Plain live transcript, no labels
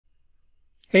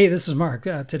Hey, this is Mark.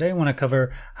 Today I want to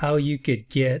cover how you could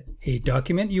get a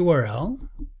document URL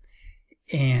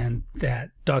and that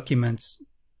document's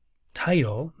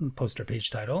title, poster page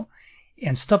title,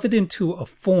 and stuff it into a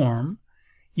form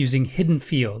using hidden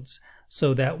fields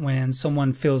so that when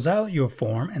someone fills out your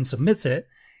form and submits it,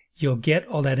 you'll get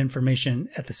all that information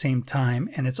at the same time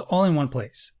and it's all in one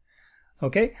place.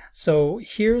 Okay, so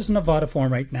here's an Avada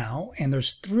form right now, and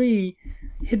there's 3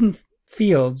 hidden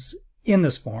fields in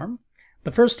this form. The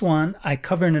first one I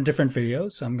cover in a different video,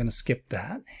 so I'm going to skip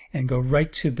that and go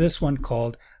right to this one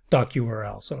called doc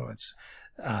URL. So it's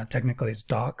technically it's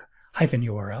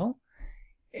doc-URL.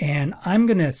 And I'm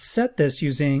going to set this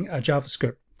using a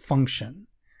JavaScript function.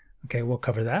 Okay, we'll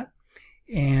cover that.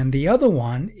 And the other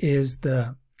one is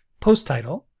the post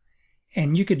title.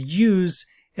 And you could use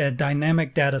a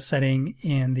dynamic data setting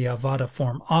in the Avada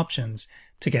form options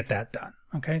to get that done.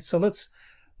 Okay, so let's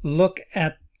look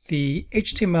at the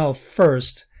HTML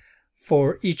first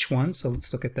for each one. So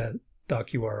let's look at that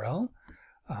doc URL.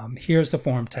 Here's the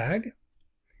form tag.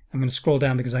 I'm going to scroll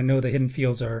down because I know the hidden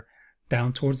fields are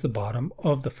down towards the bottom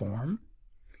of the form.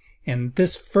 And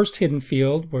this first hidden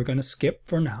field we're going to skip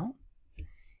for now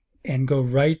and go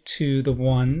right to the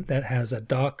one that has a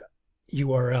doc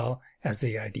URL as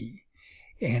the ID.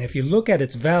 And if you look at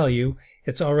its value,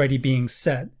 it's already being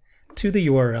set to the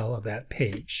URL of that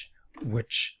page,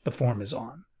 which the form is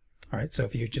on. All right, so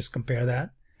if you just compare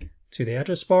that to the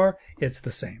address bar, it's the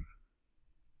same.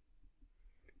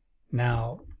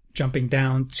 Now, jumping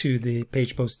down to the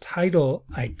page post title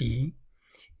ID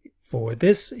for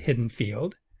this hidden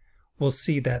field, we'll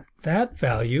see that that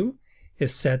value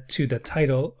is set to the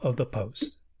title of the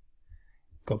post.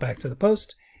 Go back to the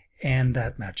post, and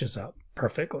that matches up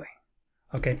perfectly.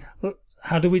 Okay,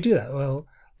 how do we do that? Well,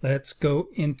 let's go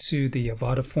into the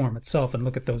Avada form itself and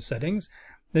look at those settings.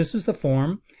 This is the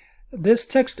form. This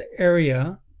text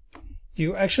area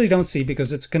you actually don't see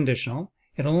because it's conditional.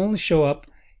 It'll only show up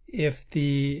if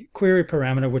the query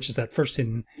parameter, which is that first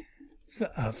hidden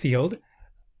field,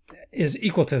 is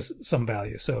equal to some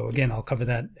value. So again, I'll cover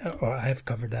that, or I have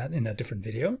covered that in a different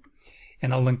video,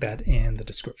 and I'll link that in the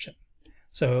description.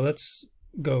 So let's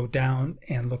go down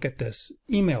and look at this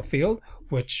email field,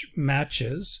 which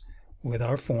matches with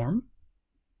our form,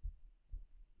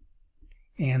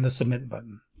 and the submit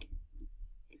button.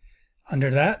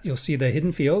 Under that, you'll see the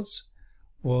hidden fields.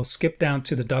 We'll skip down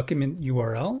to the document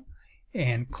URL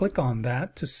and click on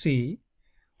that to see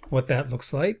what that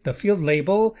looks like. The field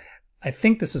label, I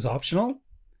think this is optional.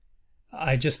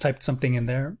 I just typed something in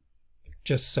there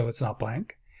just so it's not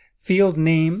blank. Field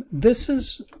name, this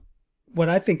is what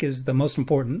I think is the most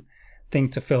important thing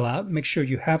to fill out. Make sure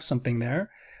you have something there,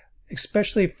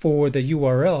 especially for the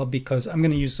URL, because I'm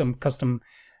going to use some custom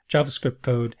JavaScript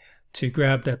code to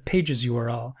grab that page's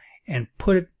URL and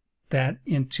put that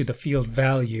into the field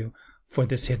value for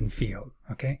this hidden field.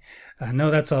 Okay, I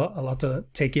know that's a lot to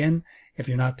take in if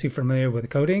you're not too familiar with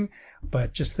coding,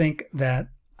 but just think that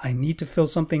I need to fill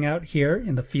something out here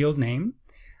in the field name.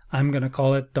 I'm going to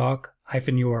call it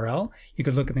doc-URL. You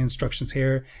could look at the instructions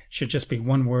here. It should just be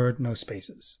one word, no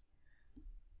spaces.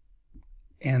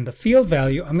 And the field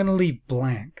value, I'm going to leave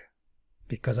blank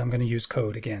because I'm going to use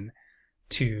code again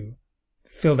to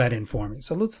fill that in for me.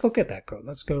 So let's look at that code.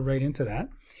 Let's go right into that.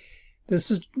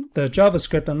 This is the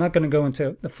JavaScript. I'm not going to go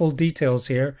into the full details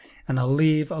here, and I'll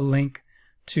leave a link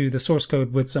to the source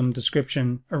code with some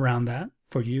description around that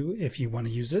for you if you want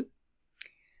to use it.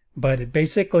 But it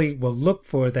basically will look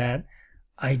for that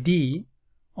ID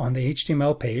on the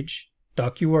HTML page,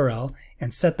 doc URL,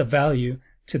 and set the value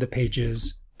to the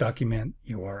page's document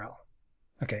URL.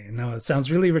 Okay, now it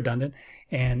sounds really redundant,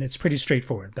 and it's pretty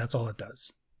straightforward. That's all it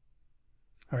does.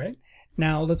 All right,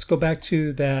 now let's go back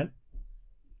to that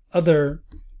other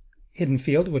hidden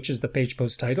field, which is the page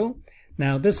post title.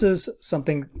 Now this is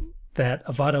something that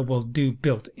Avada will do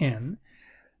built in.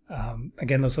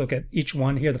 Again, let's look at each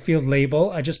one here. The field label,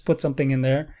 I just put something in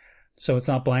there so it's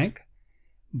not blank.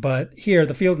 But here,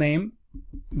 the field name,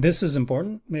 this is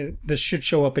important. This should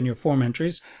show up in your form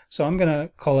entries. So I'm going to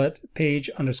call it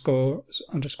page_post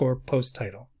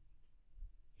title.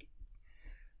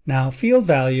 Now, field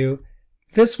value,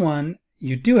 this one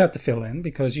you do have to fill in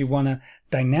because you want to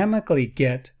dynamically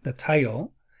get the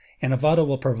title, and Avada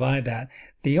will provide that.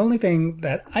 The only thing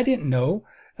that I didn't know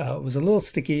was a little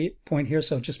sticky point here,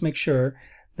 so just make sure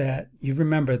that you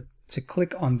remember to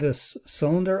click on this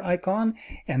cylinder icon,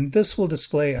 and this will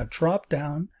display a drop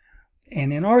down,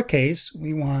 and in our case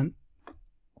we want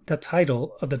the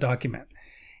title of the document.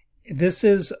 This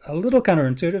is a little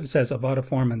counterintuitive. It says Avada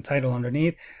form and title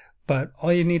underneath, but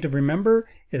all you need to remember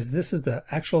is this is the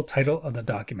actual title of the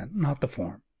document, not the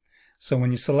form. So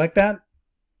when you select that,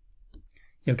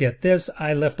 you'll get this.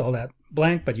 I left all that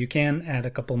blank, but you can add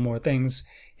a couple more things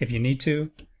if you need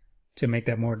to make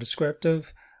that more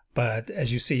descriptive. But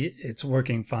as you see, it's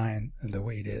working fine the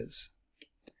way it is.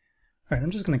 All right,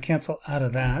 I'm just going to cancel out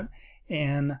of that,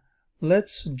 and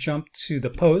let's jump to the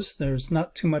post. There's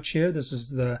not too much here. This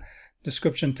is the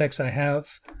description text I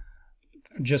have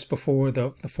just before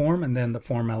the form, and then the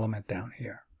form element down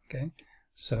here. Okay,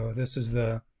 so this is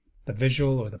the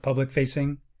visual or the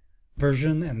public-facing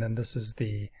version, and then this is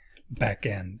the back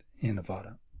end in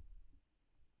Avada.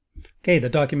 Okay, the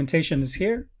documentation is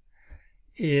here.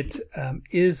 It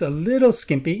is a little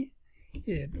skimpy.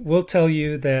 It will tell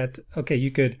you that, okay,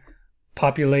 you could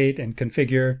populate and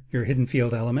configure your hidden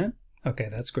field element. Okay,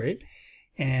 that's great.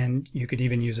 And you could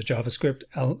even use a JavaScript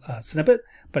snippet,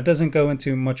 but it doesn't go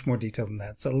into much more detail than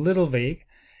that. It's a little vague.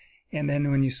 And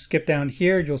then when you skip down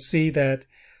here, you'll see that,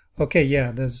 okay,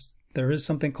 yeah, there is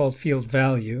something called field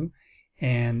value,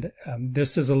 and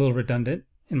this is a little redundant,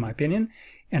 in my opinion.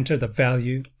 Enter the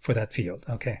value for that field.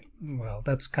 Okay, well,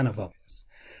 that's kind of obvious.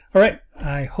 All right,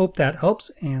 I hope that helps,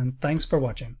 and thanks for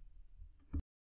watching.